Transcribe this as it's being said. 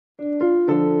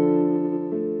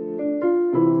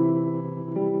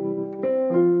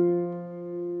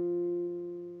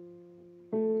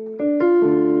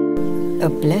A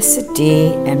blessed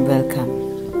day and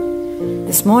welcome.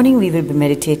 This morning we will be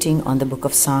meditating on the book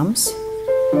of Psalms,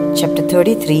 chapter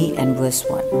 33 and verse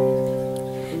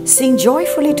 1. Sing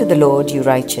joyfully to the Lord, you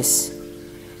righteous.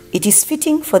 It is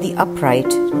fitting for the upright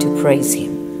to praise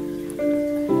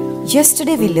Him.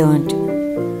 Yesterday we learned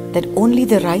that only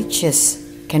the righteous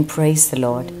can praise the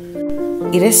Lord,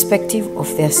 irrespective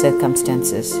of their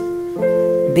circumstances,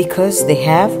 because they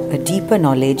have a deeper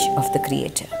knowledge of the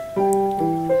Creator.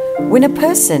 When a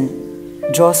person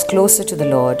draws closer to the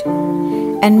Lord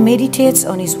and meditates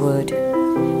on His word,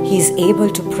 he is able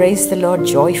to praise the Lord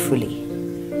joyfully,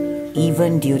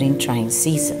 even during trying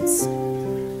seasons.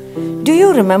 Do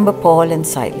you remember Paul and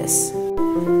Silas?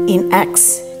 In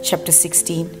Acts chapter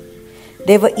 16,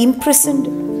 they were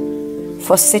imprisoned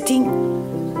for setting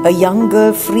a young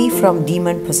girl free from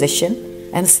demon possession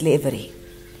and slavery.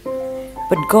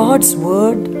 But God's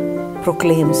word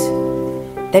proclaims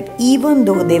that even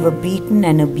though they were beaten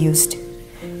and abused,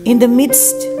 in the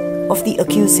midst of the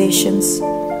accusations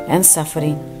and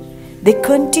suffering, they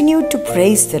continued to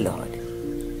praise the Lord.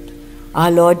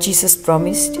 Our Lord Jesus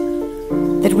promised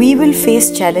that we will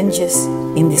face challenges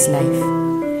in this life,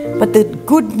 but the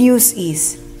good news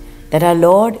is that our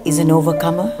Lord is an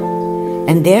overcomer,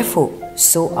 and therefore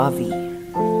so are we.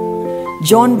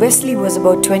 John Wesley was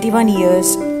about 21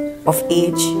 years of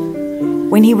age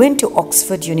when he went to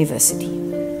Oxford University.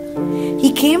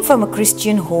 He came from a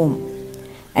Christian home,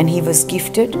 and he was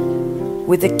gifted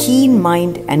with a keen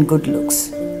mind and good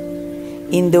looks.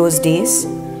 In those days,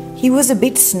 he was a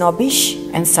bit snobbish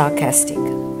and sarcastic.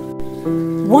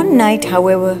 One night,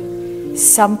 however,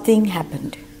 something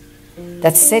happened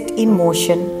that set in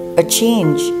motion a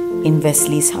change in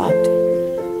Wesley's heart.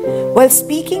 While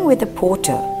speaking with a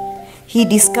porter, he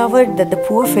discovered that the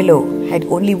poor fellow had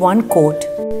only one coat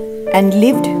and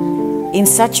lived in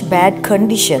such bad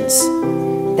conditions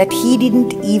that he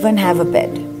didn't even have a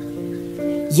bed.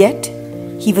 Yet,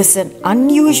 he was an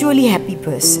unusually happy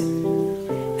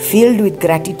person, filled with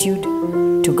gratitude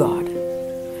to God.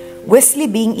 Wesley,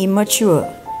 being immature,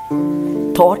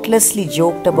 thoughtlessly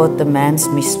joked about the man's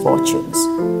misfortunes.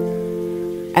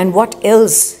 "And what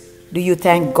else do you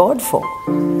thank God for?"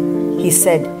 he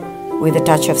said with a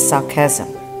touch of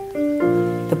sarcasm.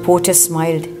 The porter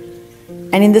smiled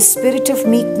and in the spirit of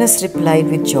meekness replied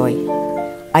with joy,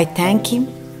 "I thank Him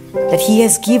that He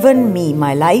has given me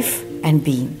my life and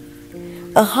being,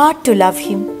 a heart to love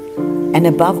Him, and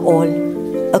above all,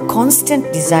 a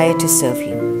constant desire to serve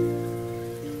Him."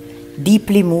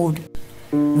 Deeply moved,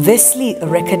 Wesley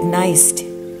recognized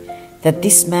that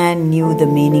this man knew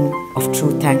the meaning of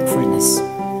true thankfulness.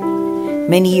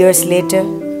 Many years later,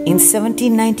 in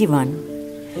 1791,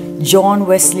 John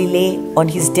Wesley lay on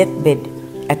his deathbed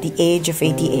at the age of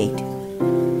 88.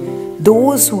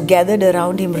 Those who gathered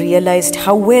around him realized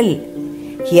how well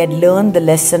he had learned the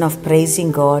lesson of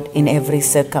praising God in every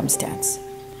circumstance.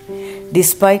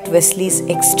 Despite Wesley's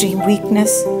extreme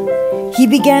weakness, he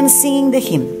began singing the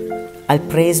hymn, "I'll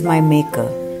praise my Maker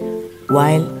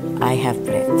while I have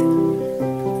breath."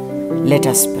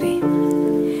 Let us pray.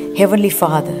 Heavenly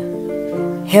Father,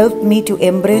 help me to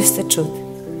embrace the truth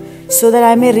so that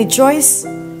I may rejoice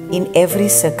in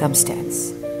every circumstance.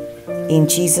 In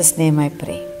Jesus' name I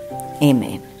pray.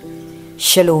 Amen.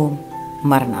 Shalom,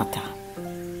 Maranatha.